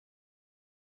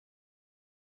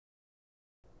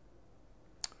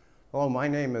Hello, my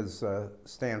name is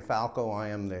Stan Falkow. I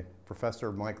am the professor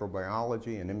of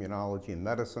microbiology and immunology and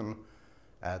medicine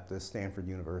at the Stanford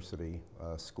University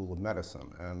School of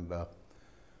Medicine. And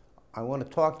I want to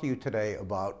talk to you today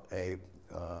about a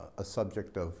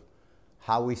subject of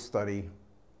how we study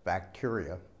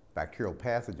bacteria, bacterial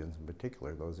pathogens in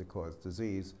particular, those that cause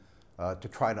disease, to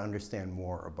try to understand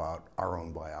more about our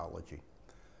own biology.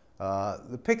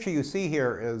 The picture you see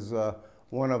here is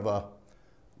one of a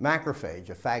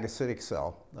macrophage, a phagocytic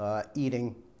cell,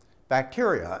 eating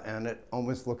bacteria, and it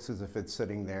almost looks as if it's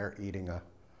sitting there eating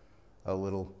a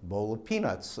little bowl of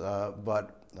peanuts,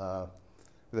 but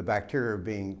the bacteria are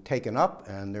being taken up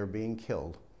and they're being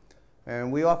killed.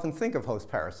 And we often think of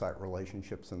host-parasite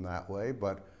relationships in that way,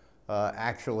 but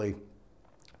actually,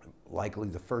 likely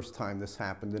the first time this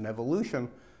happened in evolution,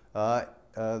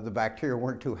 the bacteria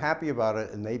weren't too happy about it,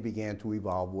 and they began to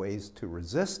evolve ways to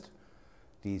resist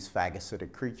these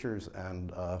phagocytic creatures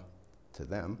and to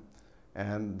them,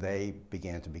 and they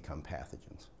began to become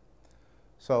pathogens.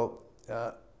 So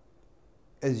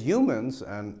as humans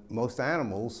and most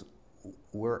animals,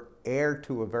 we're heir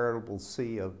to a veritable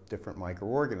sea of different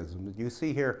microorganisms. You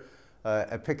see here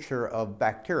a picture of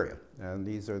bacteria, and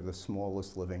these are the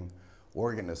smallest living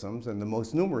organisms and the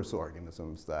most numerous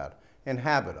organisms that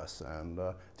inhabit us. And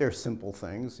they're simple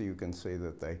things. You can see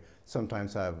that they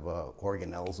sometimes have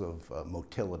organelles of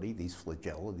motility, these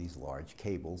flagella, these large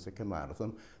cables that come out of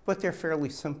them, but they're fairly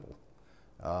simple.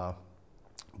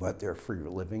 But they're free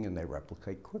living and they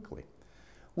replicate quickly.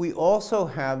 We also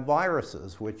have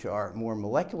viruses, which are more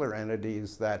molecular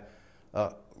entities that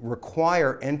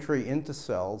require entry into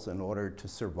cells in order to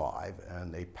survive,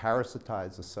 and they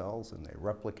parasitize the cells and they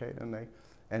replicate and they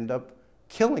end up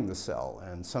killing the cell.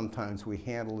 And sometimes we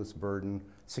handle this burden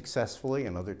successfully,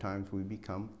 and other times we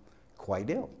become quite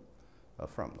ill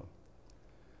from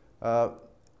them.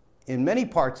 In many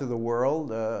parts of the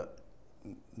world,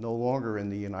 no longer in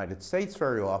the United States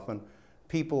very often,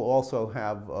 people also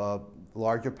have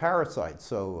larger parasites.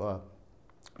 So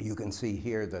you can see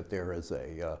here that there is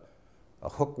a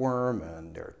hookworm,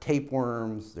 and there are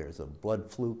tapeworms, there's a blood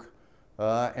fluke,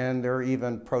 and there are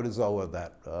even protozoa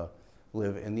that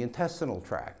live in the intestinal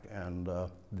tract. And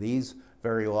these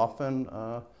very often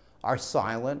are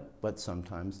silent, but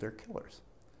sometimes they're killers.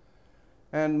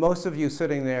 And most of you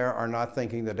sitting there are not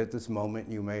thinking that at this moment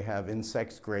you may have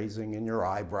insects grazing in your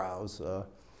eyebrows,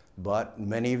 but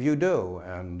many of you do.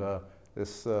 And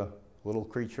this little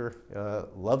creature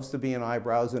loves to be in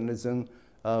eyebrows and is in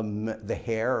the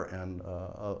hair and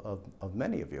of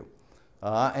many of you.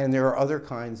 And there are other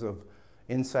kinds of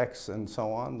insects and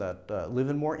so on that live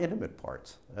in more intimate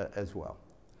parts as well.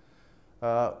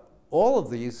 All of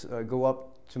these go up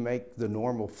to make the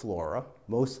normal flora.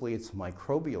 Mostly it's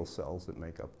microbial cells that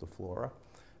make up the flora.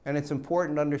 And it's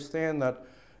important to understand that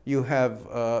you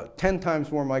have 10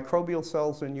 times more microbial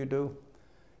cells than you do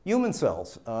human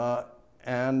cells.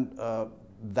 And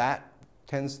that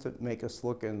tends to make us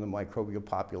look in the microbial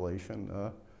population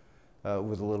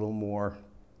with a little more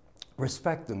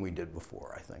respect than we did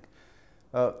before, I think.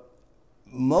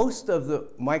 Most of the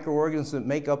microorganisms that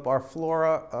make up our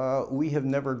flora, we have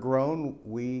never grown.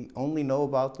 We only know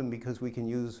about them because we can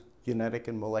use genetic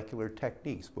and molecular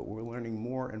techniques, but we're learning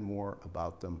more and more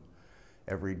about them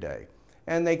every day.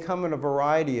 And they come in a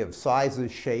variety of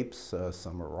sizes, shapes.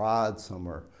 Some are rods, some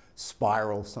are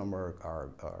spiral, some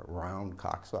are round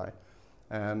cocci.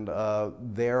 And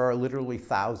there are literally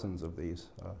thousands of these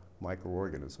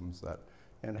microorganisms that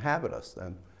inhabit us.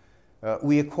 And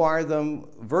we acquire them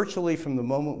virtually from the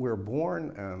moment we're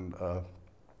born, and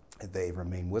they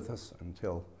remain with us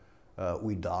until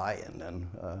we die, and then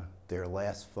their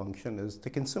last function is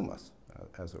to consume us,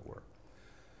 as it were.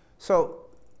 So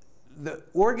the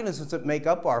organisms that make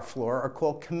up our flora are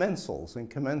called commensals, and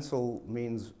commensal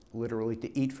means literally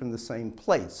to eat from the same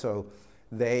plate. So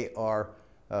they are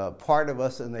part of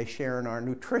us and they share in our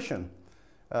nutrition.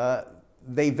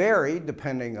 They vary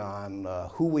depending on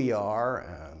who we are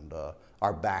and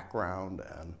our background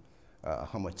and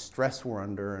how much stress we're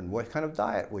under and what kind of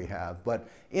diet we have. But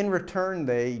in return,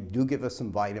 they do give us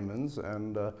some vitamins,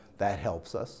 and that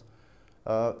helps us.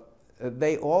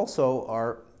 They also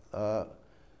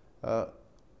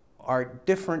are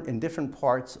different in different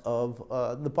parts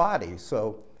of the body.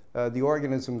 So the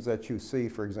organisms that you see,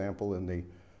 for example, in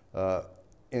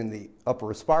the upper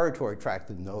respiratory tract,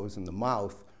 the nose and the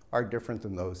mouth, are different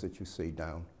than those that you see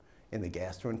down in the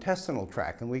gastrointestinal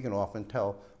tract. And we can often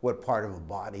tell what part of a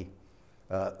body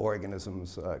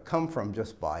organisms come from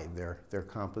just by their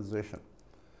composition.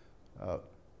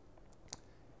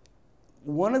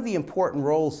 One of the important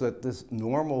roles that this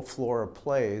normal flora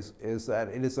plays is that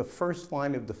it is a first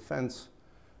line of defense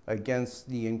against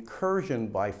the incursion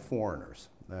by foreigners,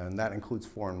 and that includes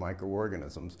foreign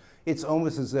microorganisms. It's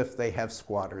almost as if they have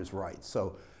squatters' rights.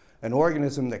 So an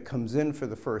organism that comes in for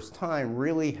the first time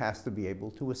really has to be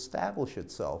able to establish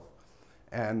itself,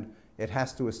 and it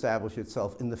has to establish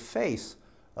itself in the face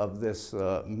of this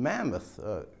mammoth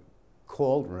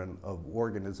cauldron of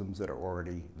organisms that are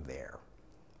already there.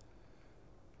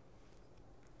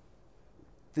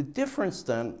 The difference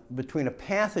then between a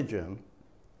pathogen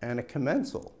and a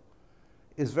commensal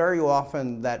is very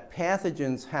often that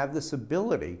pathogens have this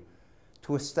ability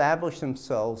to establish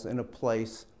themselves in a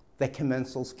place that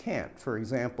commensals can't. For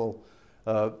example,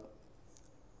 the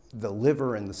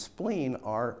liver and the spleen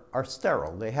are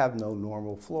sterile. They have no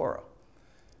normal flora.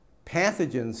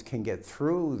 Pathogens can get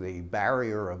through the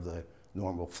barrier of the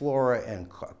normal flora and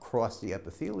cross the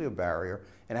epithelial barrier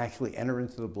and actually enter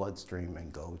into the bloodstream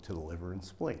and go to the liver and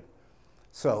spleen.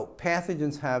 So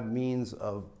pathogens have means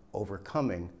of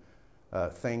overcoming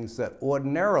things that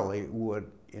ordinarily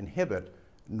would inhibit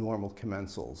normal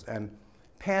commensals. And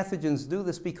pathogens do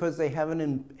this because they have an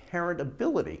inherent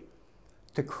ability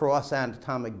to cross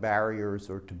anatomic barriers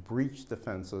or to breach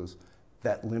defenses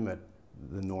that limit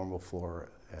the normal flora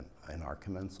and our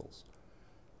commensals.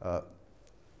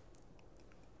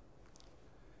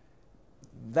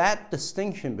 That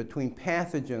distinction between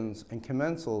pathogens and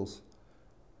commensals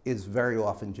is very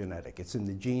often genetic. It's in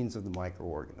the genes of the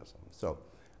microorganism. So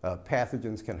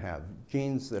pathogens can have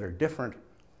genes that are different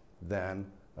than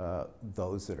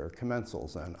those that are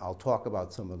commensals, and I'll talk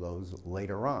about some of those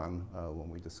later on when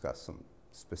we discuss some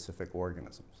specific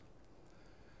organisms.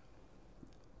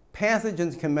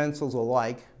 Pathogens, commensals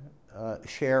alike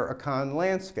share a common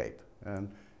landscape,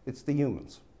 and it's the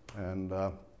humans. And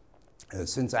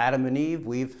since Adam and Eve,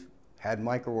 we've had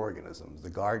microorganisms. The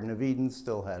Garden of Eden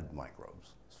still had microbes,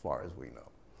 as far as we know.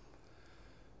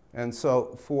 And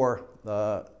so for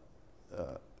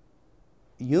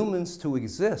humans to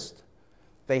exist,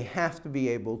 they have to be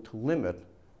able to limit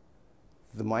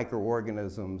the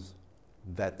microorganisms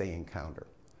that they encounter.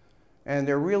 And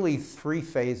there are really three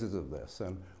phases of this.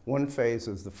 And one phase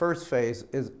is, the first phase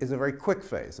is a very quick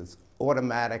phase. It's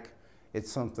automatic.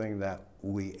 It's something that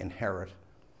we inherit.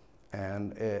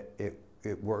 And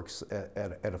it works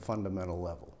at a fundamental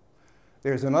level.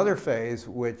 There's another phase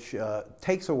which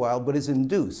takes a while but is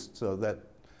induced, so that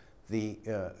the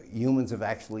humans have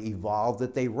actually evolved,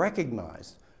 that they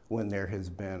recognize when there has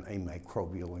been a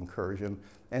microbial incursion.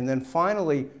 And then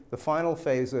finally, the final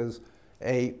phase is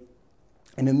an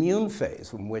immune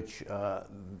phase in which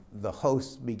the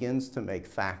host begins to make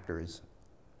factors,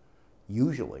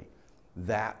 usually,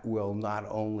 that will not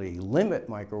only limit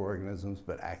microorganisms,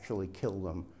 but actually kill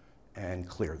them and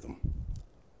clear them.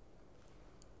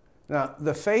 Now,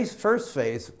 the first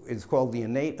phase is called the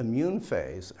innate immune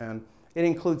phase, and it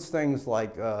includes things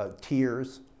like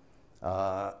tears.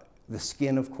 The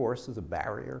skin, of course, is a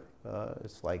barrier.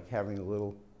 It's like having a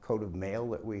little coat of mail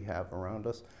that we have around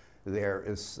us. There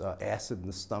is acid in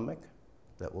the stomach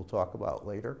that we'll talk about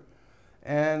later.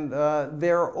 And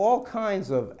there are all kinds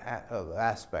of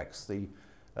aspects.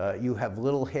 You have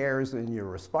little hairs in your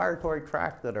respiratory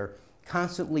tract that are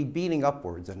constantly beating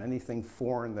upwards, and anything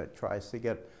foreign that tries to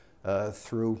get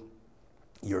through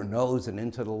your nose and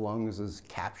into the lungs is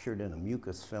captured in a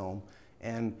mucus film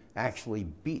and actually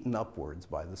beaten upwards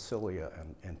by the cilia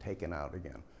and taken out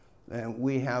again. And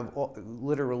we have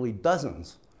literally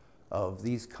dozens of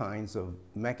these kinds of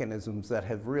mechanisms that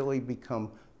have really become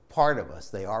part of us.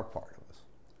 They are part of us.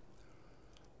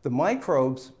 The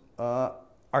microbes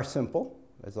are simple,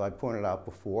 as I pointed out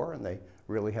before, and they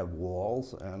really have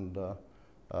walls and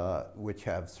which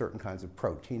have certain kinds of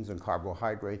proteins and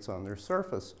carbohydrates on their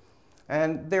surface.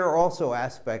 And there are also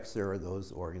aspects, there are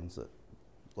those organs that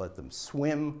let them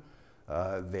swim.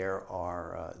 They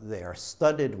are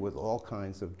studded with all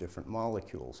kinds of different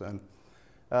molecules. And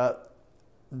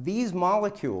these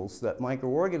molecules that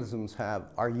microorganisms have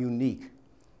are unique.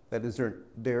 That is,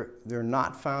 they're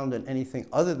not found in anything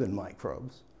other than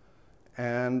microbes,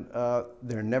 and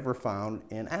they're never found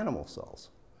in animal cells.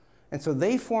 And so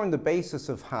they form the basis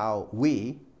of how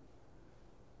we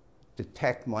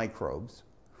detect microbes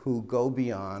who go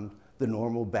beyond the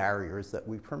normal barriers that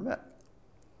we permit.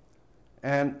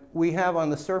 And we have on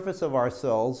the surface of our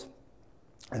cells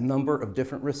a number of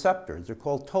different receptors. They're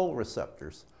called toll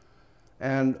receptors.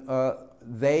 And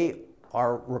they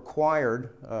are required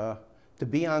to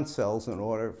be on cells in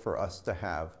order for us to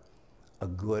have a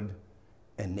good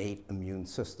innate immune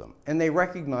system. And they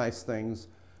recognize things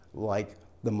like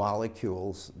the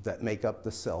molecules that make up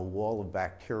the cell wall of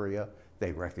bacteria.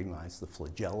 They recognize the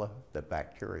flagella that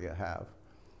bacteria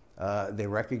have. They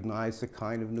recognize the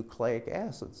kind of nucleic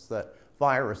acids that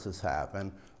viruses have.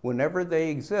 And whenever they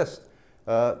exist,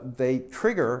 they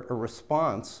trigger a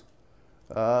response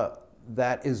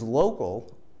that is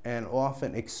local and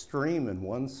often extreme in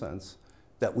one sense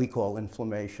that we call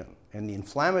inflammation. And the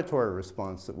inflammatory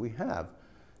response that we have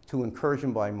to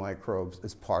incursion by microbes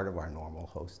is part of our normal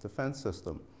host defense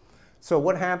system. So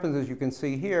what happens, as you can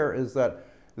see here, is that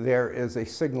there is a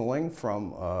signaling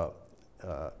from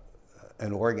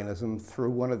an organism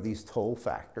through one of these toll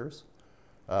factors.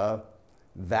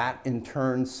 That in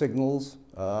turn signals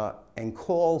and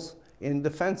calls in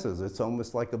defenses. It's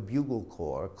almost like a bugle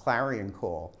call, a clarion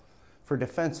call for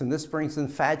defense. And this brings in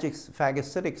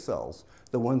phagocytic cells,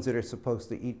 the ones that are supposed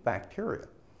to eat bacteria.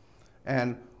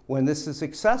 And when this is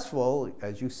successful,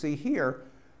 as you see here,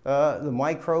 the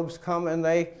microbes come and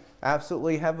they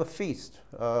absolutely have a feast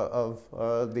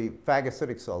the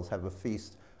phagocytic cells have a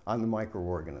feast on the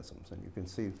microorganisms. And you can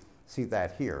see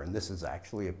that here. And this is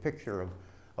actually a picture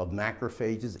of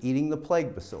macrophages eating the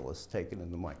plague bacillus taken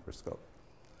in the microscope.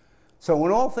 So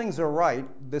when all things are right,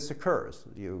 this occurs.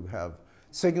 You have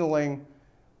signaling,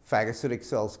 phagocytic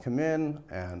cells come in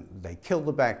and they kill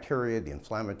the bacteria. The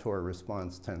inflammatory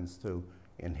response tends to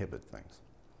inhibit things.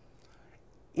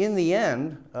 In the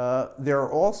end, there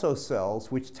are also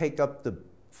cells which take up the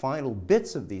final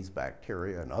bits of these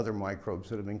bacteria and other microbes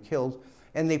that have been killed,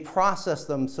 and they process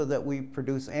them so that we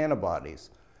produce antibodies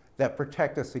that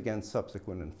protect us against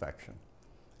subsequent infection.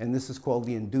 And this is called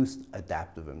the induced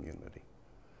adaptive immunity.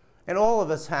 And all of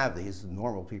us have these.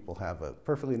 Normal people have a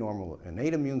perfectly normal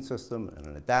innate immune system and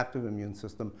an adaptive immune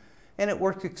system, and it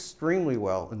works extremely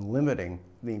well in limiting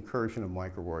the incursion of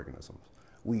microorganisms.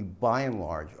 We, by and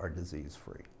large, are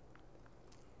disease-free.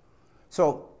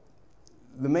 So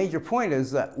the major point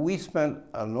is that we spent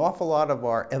an awful lot of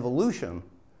our evolution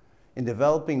in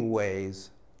developing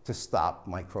ways to stop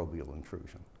microbial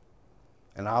intrusion.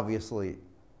 And obviously,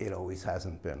 it always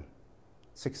hasn't been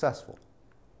successful.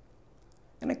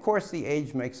 And of course, the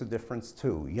age makes a difference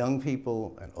too. Young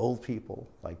people and old people,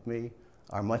 like me,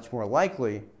 are much more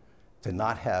likely to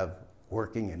not have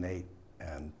working innate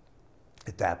and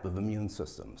adaptive immune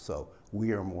systems. So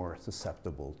we are more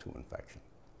susceptible to infection.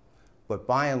 But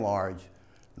by and large,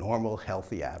 normal,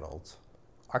 healthy adults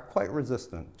are quite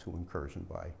resistant to incursion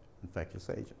by infectious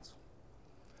agents.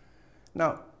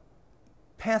 Now,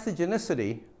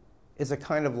 pathogenicity is a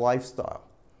kind of lifestyle.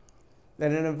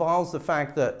 And it involves the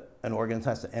fact that an organism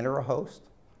has to enter a host.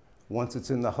 Once it's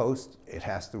in the host, it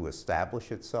has to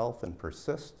establish itself and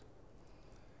persist.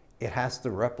 It has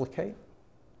to replicate.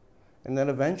 And then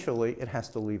eventually, it has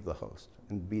to leave the host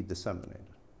and be disseminated.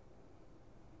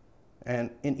 And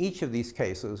in each of these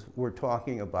cases, we're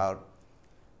talking about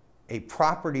a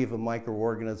property of a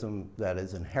microorganism that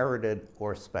is inherited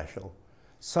or special.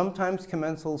 Sometimes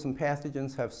commensals and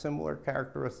pathogens have similar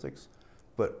characteristics,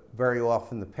 but very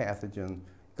often the pathogen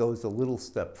goes a little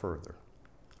step further.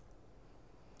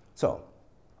 So,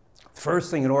 the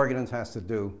first thing an organism has to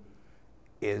do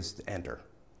is to enter.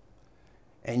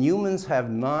 And humans have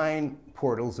 9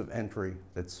 portals of entry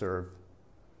that serve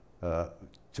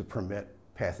to permit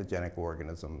pathogenic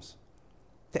organisms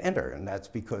to enter. And that's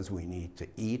because we need to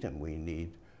eat and we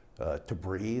need to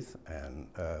breathe and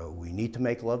we need to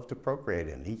make love to procreate.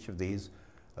 And each of these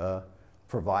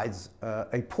provides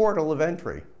a portal of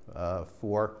entry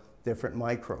for different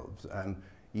microbes. And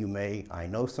you may, I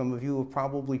know some of you have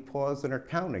probably paused and are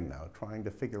counting now, trying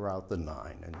to figure out the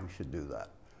 9, and you should do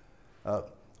that.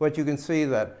 But you can see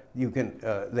that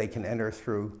they can enter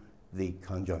through the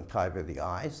conjunctiva of the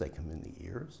eyes, they come in the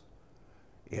ears.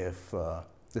 If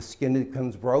the skin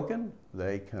becomes broken,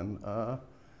 they can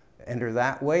enter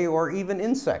that way, or even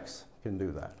insects can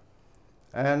do that.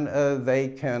 And they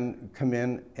can come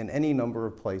in any number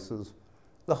of places,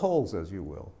 the holes, as you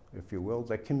will, if you will,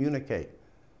 that communicate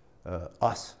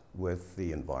us with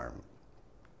the environment.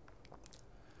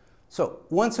 So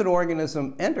once an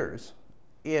organism enters,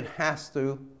 it has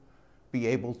to be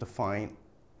able to find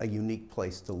a unique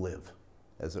place to live,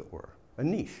 as it were, a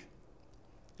niche.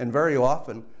 And very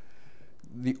often,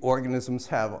 the organisms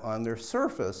have on their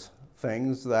surface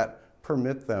things that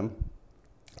permit them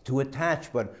to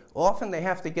attach, but often they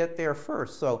have to get there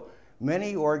first. So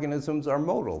many organisms are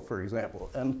motile, for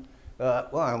example. And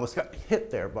well, I almost got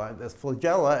hit there by this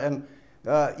flagella, and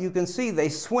you can see they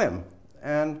swim.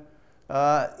 And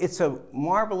it's a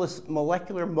marvelous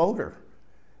molecular motor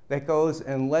that goes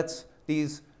and lets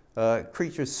these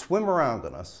creatures swim around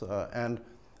in us. And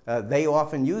they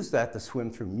often use that to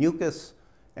swim through mucus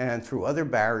and through other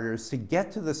barriers to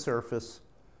get to the surface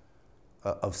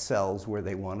of cells where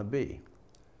they want to be.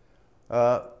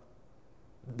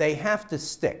 They have to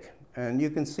stick. And you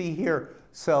can see here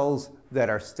cells that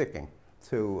are sticking.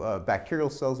 to bacterial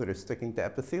cells that are sticking to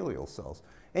epithelial cells.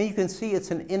 And you can see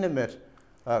it's an intimate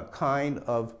kind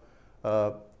of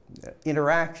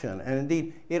interaction. And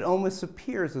indeed, it almost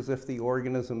appears as if the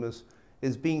organism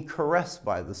is being caressed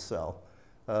by the cell,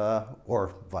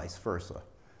 or vice versa,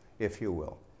 if you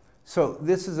will. So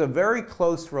this is a very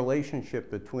close relationship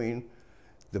between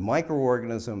the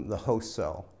microorganism, the host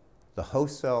cell. The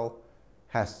host cell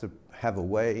has to have a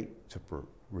way to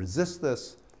resist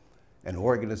this. An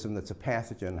organism that's a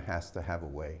pathogen has to have a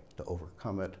way to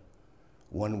overcome it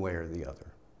one way or the other.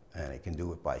 And it can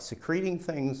do it by secreting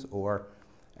things or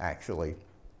actually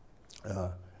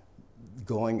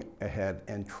going ahead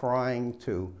and trying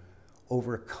to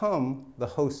overcome the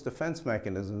host defense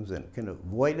mechanisms, and it can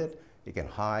avoid it, it can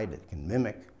hide, it can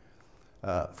mimic.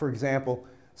 For example,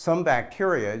 some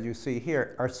bacteria, as you see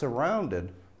here, are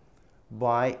surrounded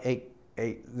by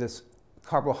this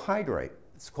carbohydrate.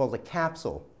 It's called a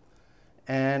capsule.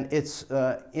 And it's,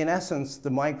 in essence, the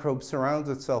microbe surrounds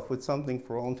itself with something,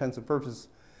 for all intents and purposes,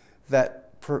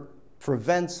 that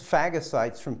prevents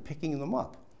phagocytes from picking them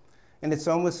up. And it's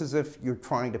almost as if you're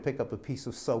trying to pick up a piece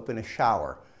of soap in a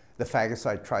shower. The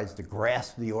phagocyte tries to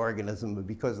grasp the organism, but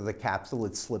because of the capsule,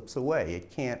 it slips away.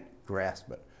 It can't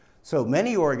grasp it. So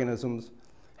many organisms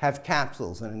have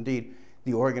capsules, and indeed,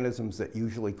 the organisms that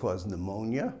usually cause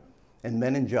pneumonia and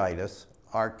meningitis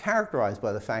are characterized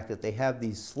by the fact that they have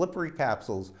these slippery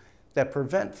capsules that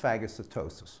prevent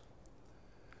phagocytosis.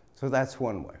 So that's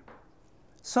one way.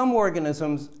 Some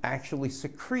organisms actually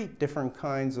secrete different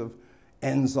kinds of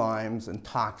enzymes and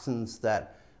toxins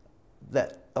that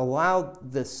allow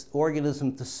this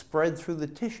organism to spread through the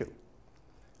tissue,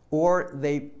 or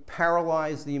they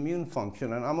paralyze the immune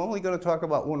function. And I'm only going to talk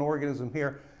about one organism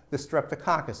here, the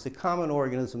Streptococcus, the common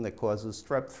organism that causes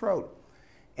strep throat.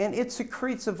 And it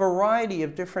secretes a variety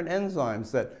of different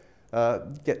enzymes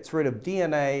that gets rid of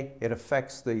DNA. It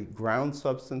affects the ground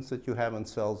substance that you have in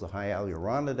cells, the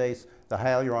hyaluronidase. The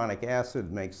hyaluronic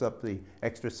acid makes up the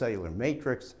extracellular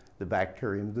matrix. The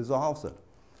bacterium dissolves it.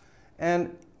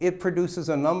 And it produces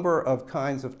a number of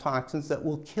kinds of toxins that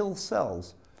will kill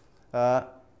cells.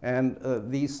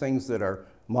 These things that are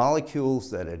molecules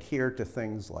that adhere to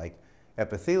things like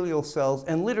epithelial cells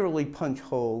and literally punch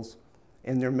holes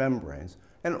in their membranes.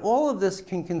 And all of this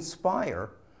can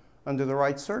conspire under the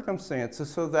right circumstances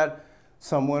so that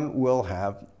someone will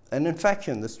have an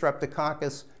infection. The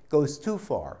Streptococcus goes too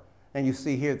far. And you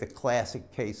see here the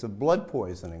classic case of blood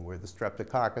poisoning, where the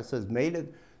Streptococcus has made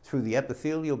it through the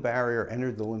epithelial barrier,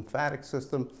 entered the lymphatic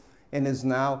system, and is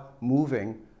now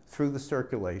moving through the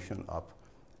circulation up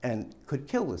and could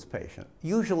kill this patient.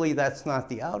 Usually that's not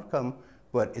the outcome,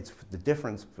 but it's the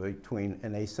difference between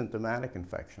an asymptomatic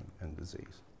infection and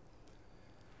disease.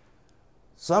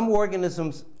 Some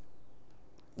organisms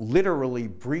literally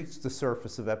breach the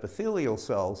surface of epithelial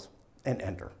cells and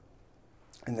enter.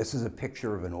 And this is a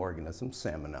picture of an organism,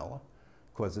 Salmonella,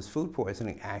 causes food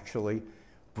poisoning, actually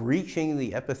breaching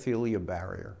the epithelial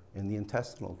barrier in the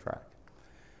intestinal tract.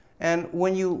 And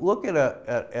when you look at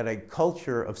a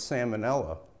culture of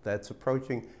Salmonella that's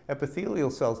approaching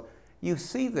epithelial cells, you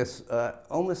see this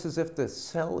almost as if the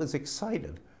cell is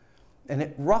excited. And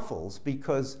it ruffles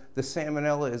because the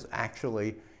Salmonella is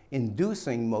actually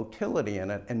inducing motility in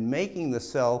it and making the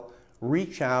cell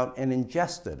reach out and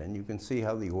ingest it. And you can see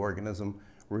how the organism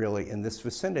really in this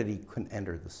vicinity can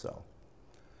enter the cell.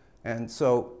 And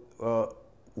so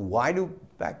why do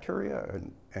bacteria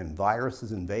and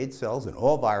viruses invade cells? And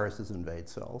all viruses invade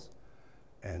cells.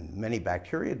 And many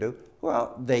bacteria do.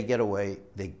 Well, they get away.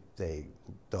 They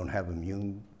don't have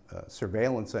immune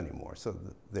surveillance anymore. So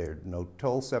there are no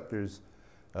toll receptors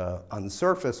on the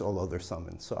surface, although there's some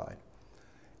inside.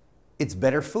 It's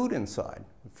better food inside,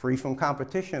 free from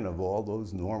competition of all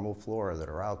those normal flora that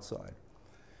are outside.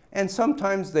 And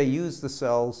sometimes they use the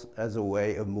cells as a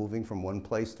way of moving from one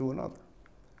place to another.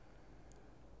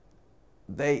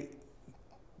 They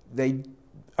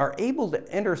are able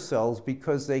to enter cells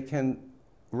because they can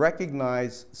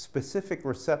recognize specific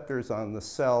receptors on the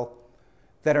cell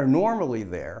that are normally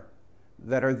there,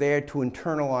 that are there to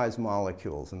internalize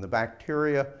molecules. And the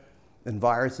bacteria and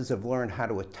viruses have learned how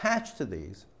to attach to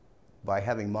these by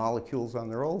having molecules on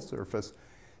their old surface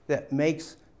that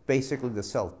makes basically the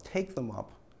cell take them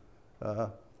up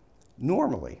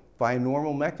normally by a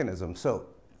normal mechanism. So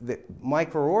the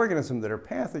microorganisms that are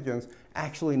pathogens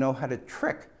actually know how to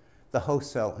trick the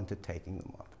host cell into taking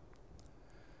them up.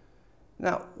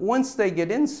 Now, once they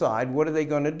get inside, what are they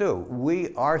going to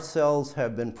do? Our cells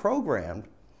have been programmed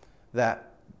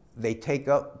that they take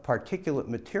up particulate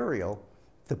material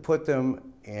to put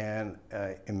them in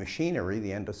machinery, the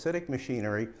endocytic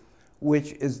machinery,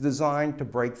 which is designed to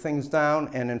break things down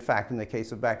and, in fact, in the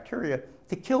case of bacteria,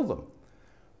 to kill them.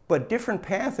 But different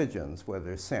pathogens,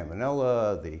 whether it's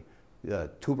salmonella, the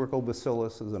tubercle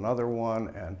bacillus is another one,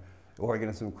 and the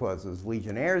organism causes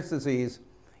Legionnaire's disease,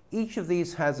 each of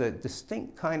these has a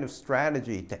distinct kind of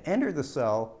strategy to enter the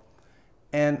cell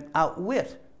and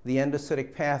outwit the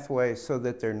endocytic pathway so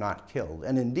that they're not killed.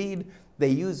 And indeed, they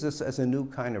use this as a new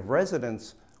kind of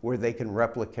residence where they can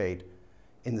replicate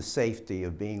in the safety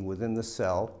of being within the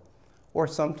cell, or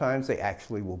sometimes they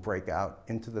actually will break out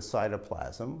into the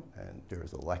cytoplasm. And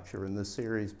there's a lecture in this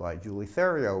series by Julie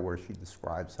Theriot where she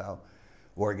describes how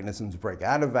organisms break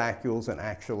out of vacuoles and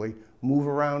actually move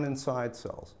around inside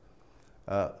cells.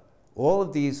 All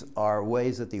of these are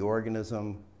ways that the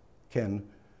organism can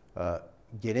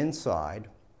get inside,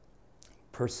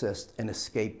 persist, and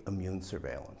escape immune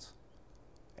surveillance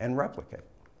and replicate.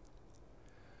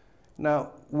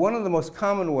 Now, one of the most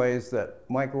common ways that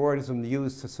microorganisms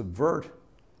use to subvert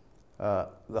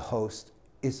the host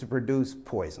is to produce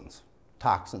poisons,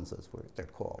 toxins as they're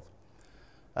called.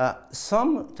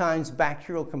 Sometimes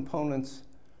bacterial components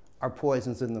are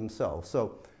poisons in themselves.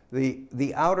 So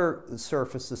the outer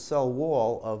surface, the cell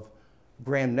wall of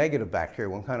gram-negative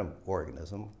bacteria, one kind of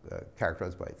organism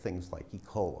characterized by things like E.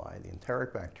 coli, the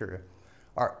enteric bacteria,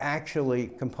 are actually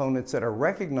components that are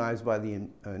recognized by the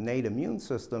innate immune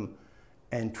system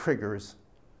and triggers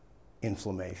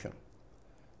inflammation.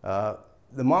 The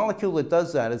molecule that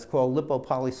does that is called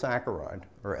lipopolysaccharide,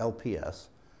 or LPS,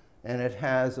 and it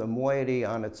has a moiety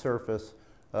on its surface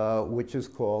which is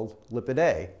called lipid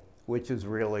A, which is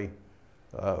really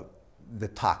the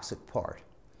toxic part.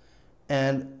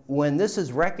 And when this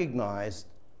is recognized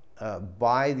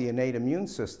by the innate immune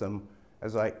system,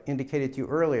 as I indicated to you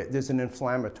earlier, there's an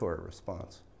inflammatory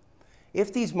response.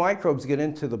 If these microbes get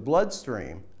into the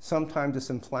bloodstream, sometimes this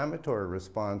inflammatory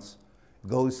response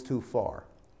goes too far.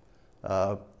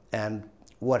 And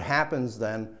what happens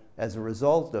then as a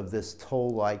result of this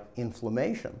toll-like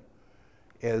inflammation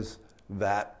is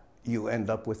that you end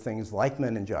up with things like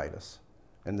meningitis.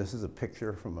 And this is a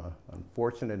picture from an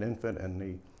unfortunate infant in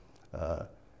the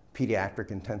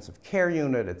pediatric intensive care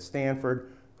unit at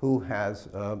Stanford who has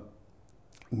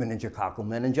meningococcal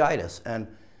meningitis. And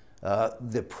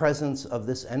the presence of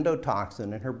this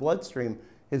endotoxin in her bloodstream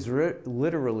has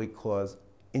literally caused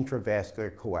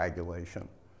intravascular coagulation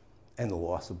and the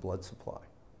loss of blood supply.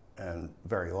 And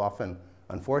very often,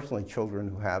 unfortunately, children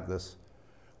who have this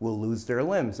will lose their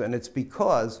limbs. And it's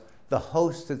because the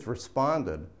host has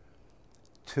responded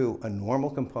to a normal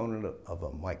component of a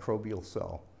microbial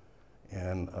cell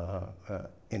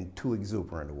in too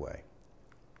exuberant a way.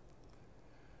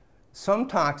 Some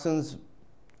toxins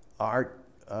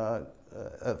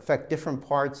affect different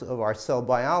parts of our cell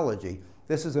biology.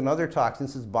 This is another toxin.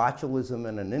 This is botulism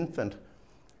in an infant.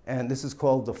 And this is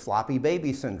called the floppy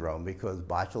baby syndrome because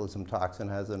botulism toxin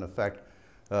has an effect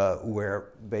where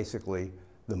basically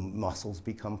the muscles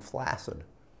become flaccid.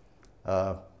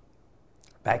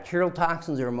 Bacterial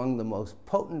toxins are among the most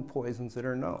potent poisons that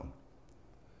are known.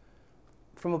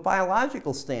 From a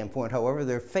biological standpoint, however,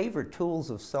 they're favorite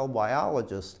tools of cell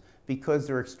biologists because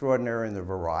they're extraordinary in their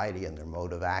variety and their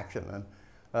mode of action.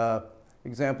 And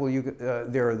example,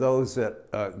 there are those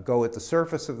that go at the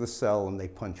surface of the cell and they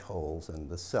punch holes and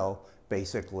the cell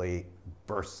basically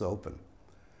bursts open.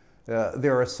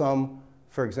 There are some,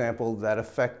 for example, that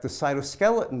affect the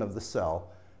cytoskeleton of the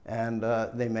cell and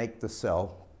they make the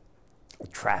cell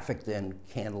trafficked and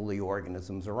handle the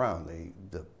organisms around.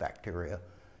 The bacteria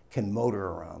can motor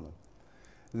around them.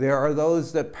 There are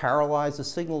those that paralyze the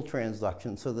signal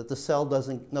transduction so that the cell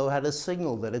doesn't know how to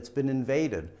signal that it's been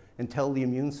invaded and tell the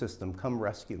immune system, come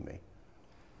rescue me.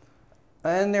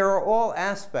 And there are all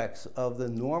aspects of the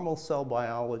normal cell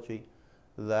biology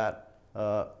that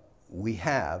we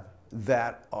have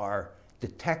that are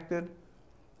detected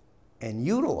and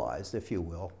utilized, if you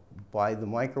will, by the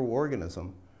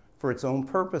microorganism for its own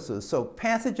purposes. So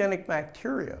pathogenic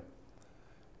bacteria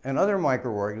and other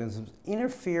microorganisms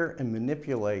interfere and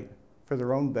manipulate for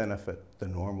their own benefit the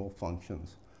normal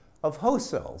functions of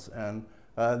host cells, and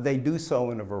they do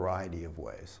so in a variety of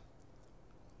ways.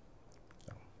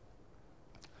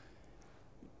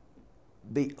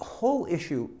 The whole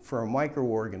issue for a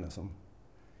microorganism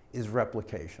is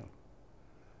replication.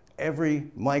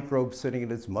 Every microbe sitting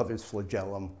in its mother's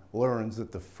flagellum learns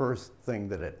that the first thing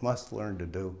that it must learn to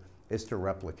do is to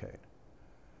replicate.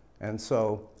 And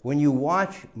so when you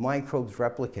watch microbes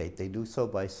replicate, they do so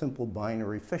by simple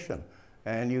binary fission.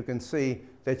 And you can see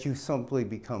that you simply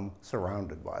become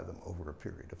surrounded by them over a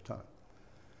period of time.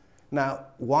 Now,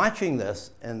 watching this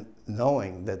and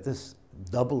knowing that this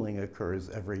doubling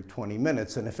occurs every 20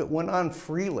 minutes, and if it went on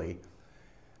freely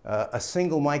A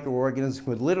single microorganism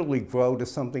would literally grow to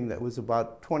something that was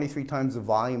about 23 times the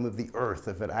volume of the Earth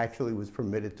if it actually was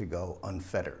permitted to go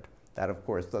unfettered. That, of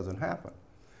course, doesn't happen.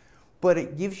 But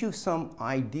it gives you some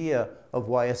idea of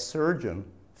why a surgeon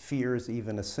fears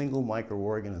even a single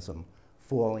microorganism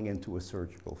falling into a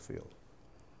surgical field,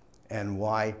 and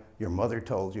why your mother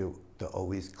told you to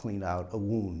always clean out a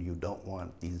wound. You don't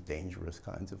want these dangerous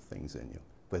kinds of things in you.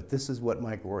 But this is what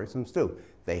microorganisms do.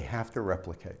 They have to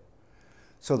replicate.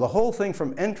 So the whole thing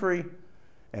from entry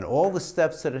and all the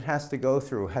steps that it has to go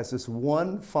through has this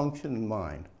one function in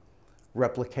mind: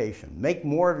 replication. Make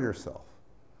more of yourself.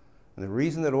 And the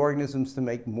reason that organisms to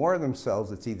make more of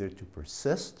themselves, it's either to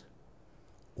persist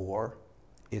or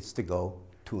it's to go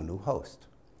to a new host.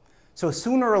 So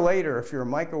sooner or later, if you're a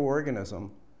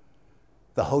microorganism,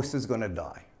 the host is going to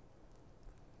die.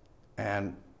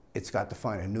 And it's got to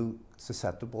find a new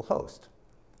susceptible host.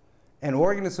 And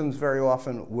organisms very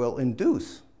often will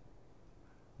induce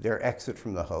their exit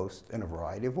from the host in a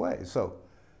variety of ways. So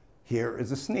here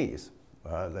is a sneeze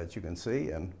that you can see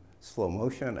in slow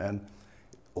motion. And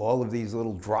all of these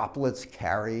little droplets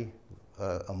carry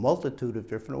a multitude of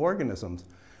different organisms.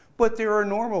 But there are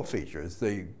normal features.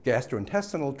 The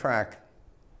gastrointestinal tract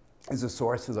is a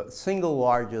source of the single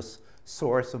largest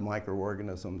source of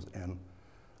microorganisms in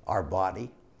our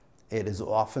body. It is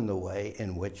often the way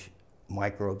in which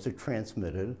microbes are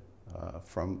transmitted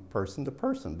from person to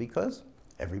person, because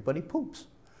everybody poops.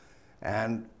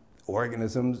 And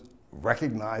organisms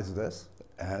recognize this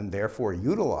and therefore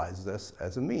utilize this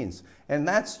as a means. And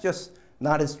that's just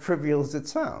not as trivial as it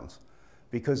sounds,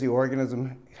 because the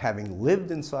organism, having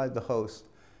lived inside the host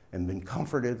and been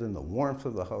comforted in the warmth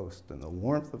of the host and the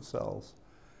warmth of cells,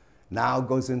 now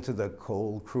goes into the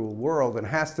cold, cruel world and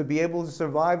has to be able to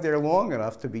survive there long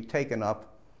enough to be taken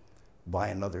up by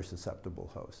another susceptible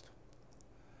host.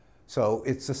 So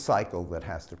it's a cycle that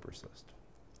has to persist.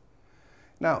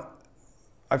 Now,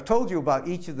 I've told you about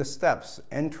each of the steps: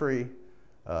 entry,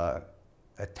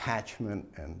 attachment,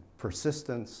 and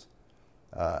persistence,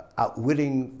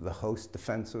 outwitting the host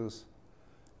defenses,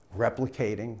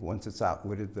 replicating once it's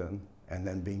outwitted them, and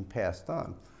then being passed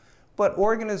on. But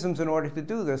organisms, in order to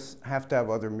do this, have to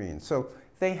have other means. So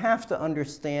they have to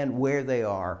understand where they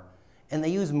are, and they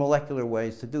use molecular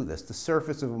ways to do this. The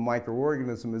surface of a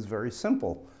microorganism is very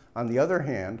simple. On the other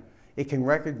hand, it can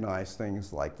recognize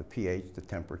things like the pH, the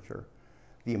temperature,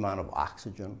 the amount of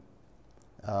oxygen,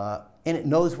 and it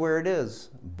knows where it is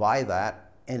by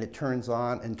that, and it turns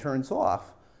on and turns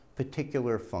off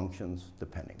particular functions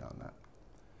depending on that.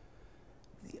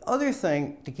 The other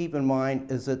thing to keep in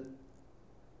mind is that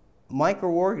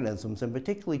microorganisms, and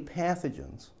particularly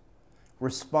pathogens,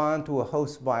 respond to a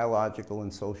host's biological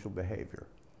and social behavior.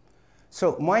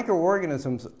 So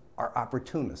microorganisms are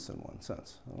opportunists in one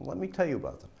sense. Let me tell you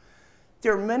about them.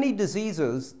 There are many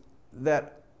diseases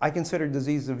that I consider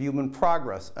diseases of human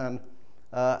progress, and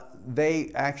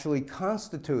they actually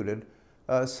constituted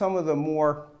some of the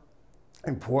more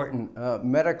important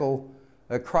medical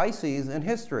crises in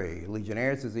history: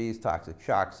 Legionnaire's disease, toxic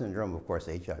shock syndrome, of course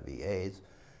HIV/AIDS,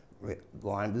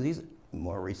 Lyme disease,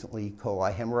 more recently E.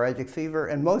 coli hemorrhagic fever,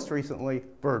 and most recently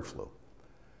bird flu.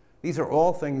 These are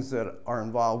all things that are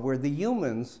involved where the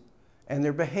humans and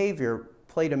their behavior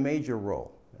played a major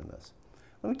role in this.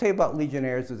 Let me tell you about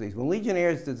Legionnaire's disease. When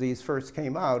Legionnaire's disease first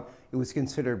came out, it was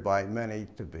considered by many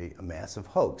to be a massive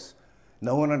hoax.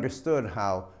 No one understood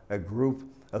how a group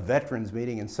of veterans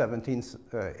meeting in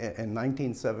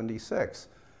 1976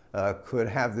 could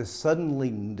have this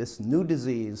new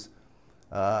disease,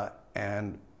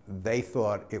 and they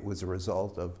thought it was a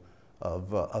result of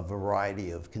a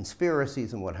variety of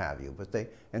conspiracies and what have you.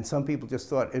 And some people just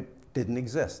thought it didn't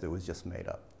exist, it was just made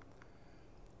up.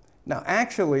 Now,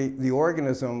 actually, the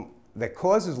organism that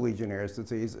causes Legionnaire's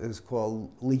disease is called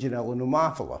Legionella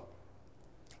pneumophila.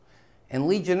 And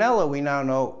Legionella, we now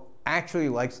know, actually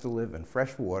likes to live in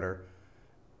fresh water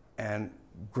and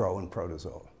grow in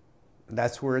protozoa.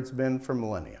 That's where it's been for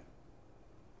millennia.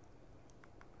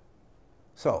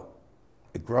 So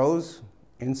it grows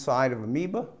inside of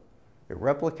amoeba, it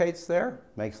replicates there,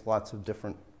 makes lots of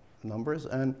different numbers,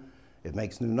 and it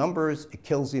makes new numbers, it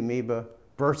kills the amoeba,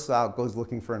 bursts out, goes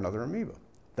looking for another amoeba.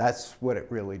 That's what it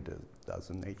really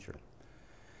does in nature.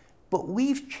 But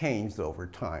we've changed over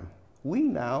time. We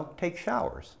now take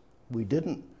showers. We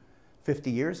didn't 50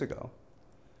 years ago.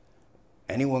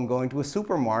 Anyone going to a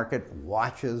supermarket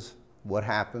watches what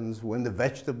happens when the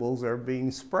vegetables are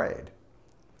being sprayed.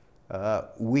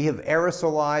 We have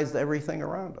aerosolized everything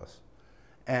around us.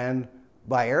 And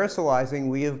by aerosolizing,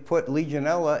 we have put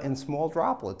Legionella in small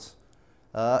droplets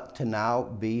to now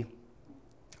be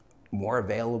more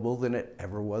available than it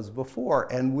ever was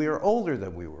before, and we're older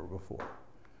than we were before.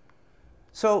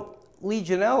 So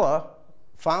Legionella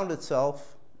found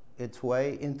its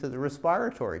way into the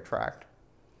respiratory tract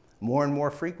more and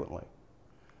more frequently.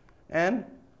 And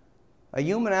a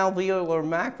human alveolar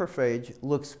macrophage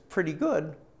looks pretty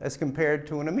good as compared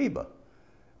to an amoeba.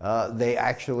 They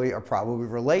actually are probably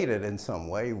related in some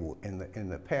way in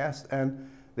the past, and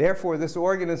therefore this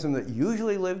organism that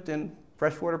usually lived in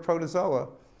freshwater protozoa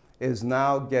is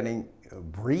now getting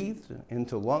breathed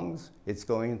into lungs. It's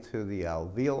going to the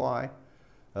alveoli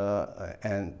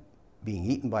and being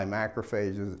eaten by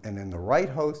macrophages, and in the right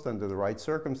host, under the right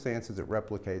circumstances, it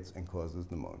replicates and causes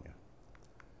pneumonia.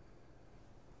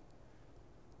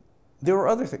 There were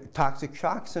other things. Toxic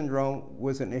shock syndrome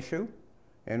was an issue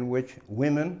in which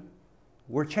women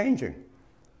were changing,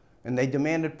 and they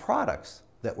demanded products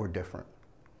that were different.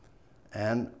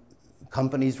 And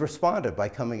companies responded by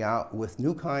coming out with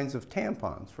new kinds of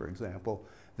tampons, for example,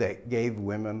 that gave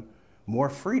women more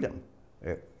freedom.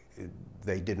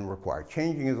 They didn't require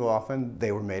changing as often.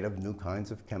 They were made of new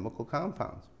kinds of chemical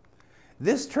compounds.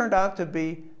 This turned out to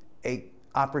be an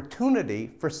opportunity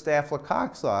for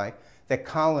staphylococci that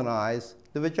colonize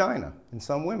the vagina in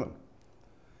some women.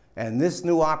 And this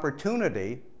new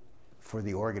opportunity for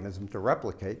the organism to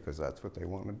replicate, because that's what they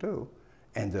want to do,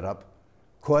 ended up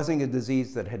causing a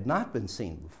disease that had not been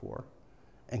seen before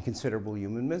and considerable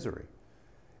human misery.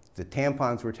 The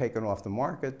tampons were taken off the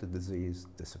market, the disease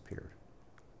disappeared.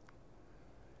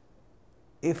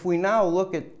 If we now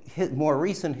look at more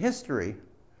recent history,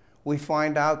 we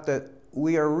find out that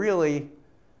we are really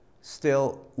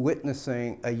still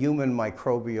witnessing a human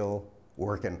microbial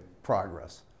work in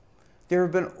progress. There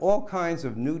have been all kinds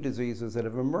of new diseases that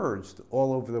have emerged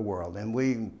all over the world, and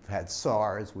we've had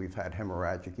SARS, we've had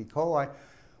hemorrhagic E. coli.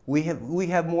 We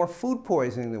have more food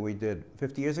poisoning than we did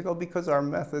 50 years ago because our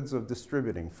methods of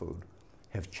distributing food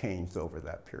have changed over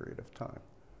that period of time.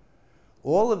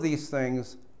 All of these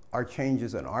things are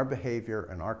changes in our behavior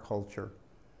and our culture,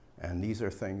 and these are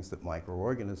things that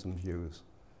microorganisms use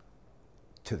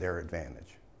to their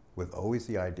advantage, with always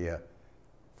the idea,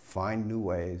 find new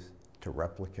ways to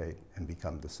replicate and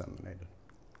become disseminated.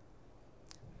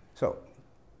 So,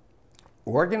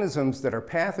 organisms that are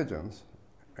pathogens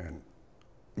and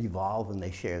evolve and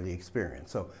they share the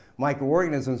experience. So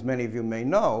microorganisms, many of you may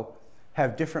know,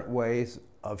 have different ways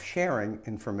of sharing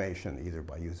information, either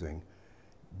by using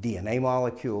DNA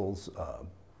molecules,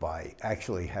 by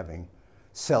actually having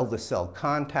cell-to-cell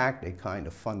contact, a kind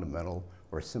of fundamental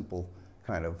or simple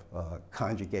kind of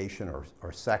conjugation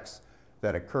or sex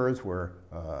that occurs where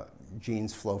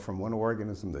genes flow from one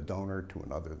organism, the donor, to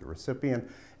another, the recipient.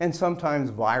 And sometimes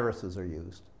viruses are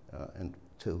used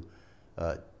to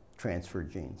transfer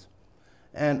genes.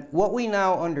 And what we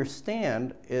now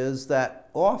understand is that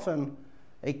often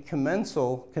a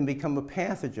commensal can become a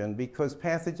pathogen because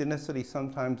pathogenicity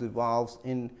sometimes evolves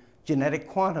in genetic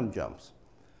quantum jumps.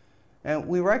 And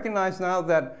we recognize now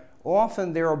that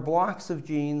often there are blocks of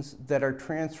genes that are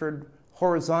transferred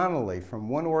horizontally from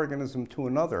one organism to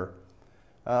another,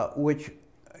 which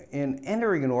in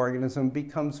entering an organism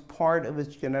becomes part of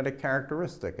its genetic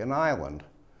characteristic, an island.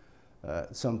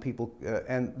 Some people,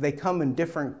 and they come in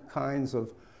different kinds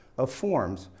of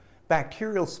forms.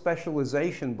 Bacterial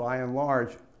specialization, by and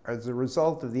large, is a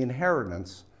result of the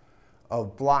inheritance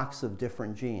of blocks of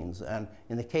different genes. And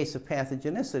in the case of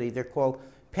pathogenicity, they're called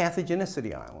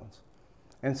pathogenicity islands.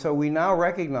 And so we now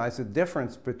recognize the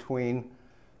difference between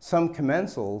some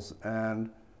commensals and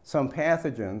some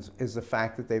pathogens is the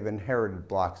fact that they've inherited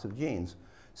blocks of genes.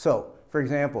 So, for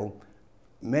example,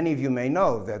 many of you may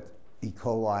know that E.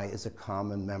 coli is a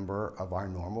common member of our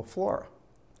normal flora.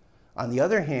 On the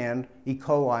other hand, E.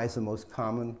 coli is the most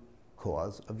common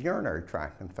cause of urinary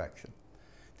tract infection.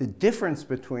 The difference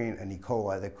between an E.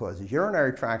 coli that causes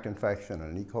urinary tract infection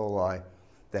and an E. coli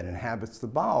that inhabits the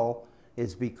bowel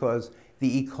is because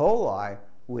the E. coli,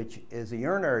 which is a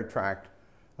urinary tract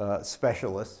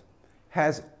specialist,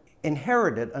 has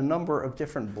inherited a number of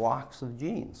different blocks of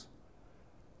genes,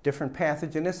 different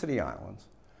pathogenicity islands.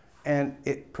 And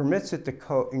it permits it to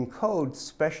encode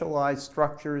specialized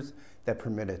structures that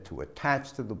permit it to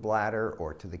attach to the bladder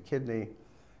or to the kidney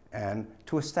and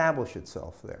to establish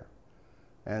itself there.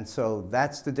 And so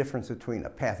that's the difference between a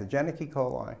pathogenic E.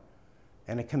 coli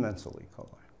and a commensal E. coli.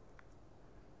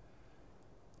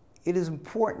 It is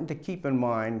important to keep in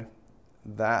mind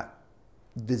that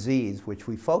disease, which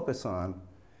we focus on,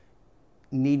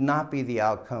 need not be the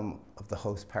outcome of the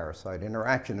host-parasite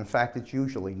interaction. In fact, it's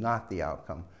usually not the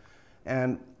outcome.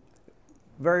 And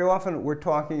very often we're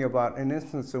talking about an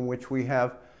instance in which we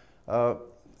have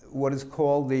what is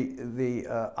called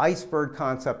the iceberg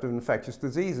concept of infectious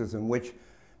diseases, in which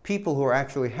people who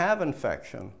actually have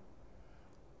infection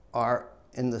are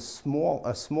in a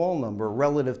small number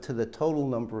relative to the total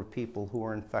number of people who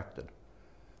are infected.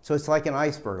 So it's like an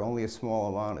iceberg, only a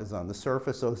small amount is on the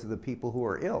surface. Those are the people who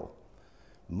are ill.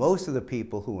 Most of the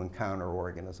people who encounter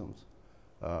organisms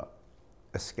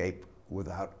escape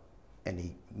without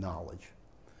any knowledge.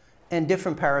 And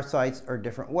different parasites are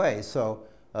different ways. So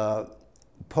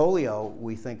polio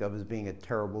we think of as being a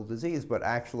terrible disease, but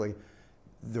actually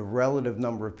the relative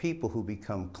number of people who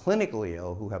become clinically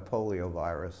ill who have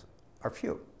poliovirus are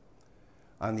few.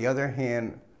 On the other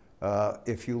hand,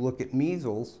 if you look at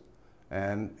measles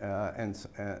and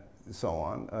so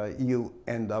on, you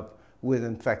end up with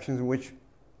infections in which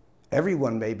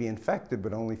everyone may be infected,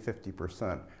 but only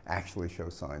 50% actually show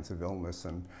signs of illness.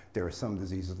 And there are some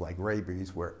diseases like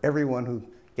rabies where everyone who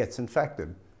gets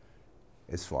infected,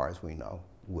 as far as we know,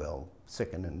 will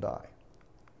sicken and die.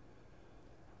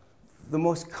 The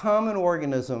most common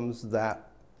organisms that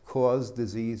cause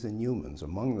disease in humans,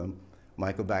 among them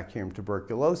Mycobacterium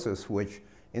tuberculosis, which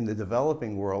in the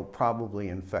developing world probably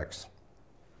infects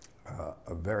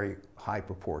a very high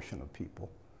proportion of people.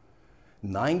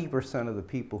 90% of the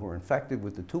people who are infected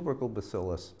with the tubercle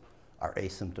bacillus are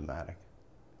asymptomatic.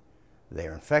 They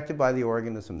are infected by the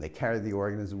organism, they carry the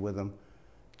organism with them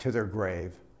to their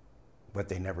grave, but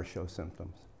they never show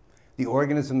symptoms. The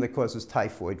organism that causes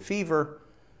typhoid fever,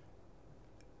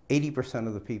 80%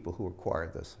 of the people who acquire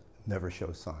this never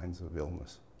show signs of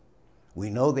illness. We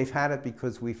know they've had it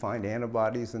because we find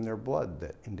antibodies in their blood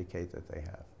that indicate that they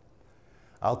have.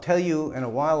 I'll tell you in a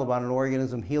while about an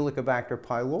organism, Helicobacter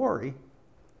pylori,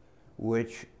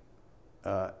 which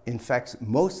infects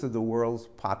most of the world's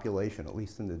population, at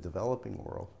least in the developing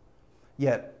world.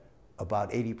 Yet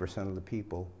about 80% of the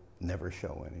people never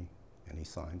show any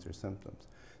signs or symptoms.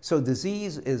 So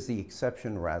disease is the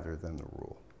exception rather than the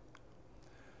rule.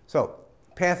 So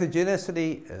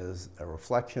pathogenicity is a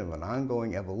reflection of an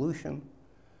ongoing evolution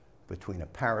between a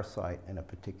parasite and a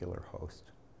particular host.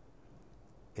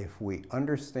 If we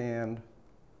understand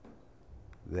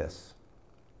this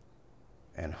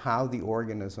and how the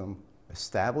organism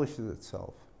establishes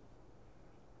itself,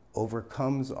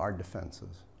 overcomes our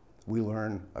defenses, we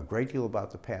learn a great deal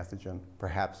about the pathogen,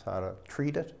 perhaps how to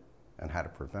treat it and how to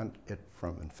prevent it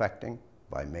from infecting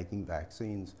by making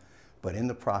vaccines. But in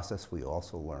the process, we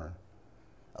also learn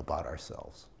about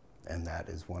ourselves. And that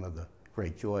is one of the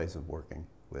great joys of working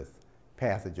with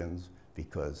pathogens,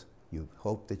 because you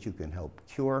hope that you can help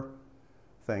cure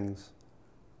things,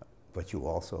 but you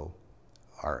also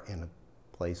are in a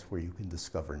place where you can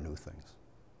discover new things.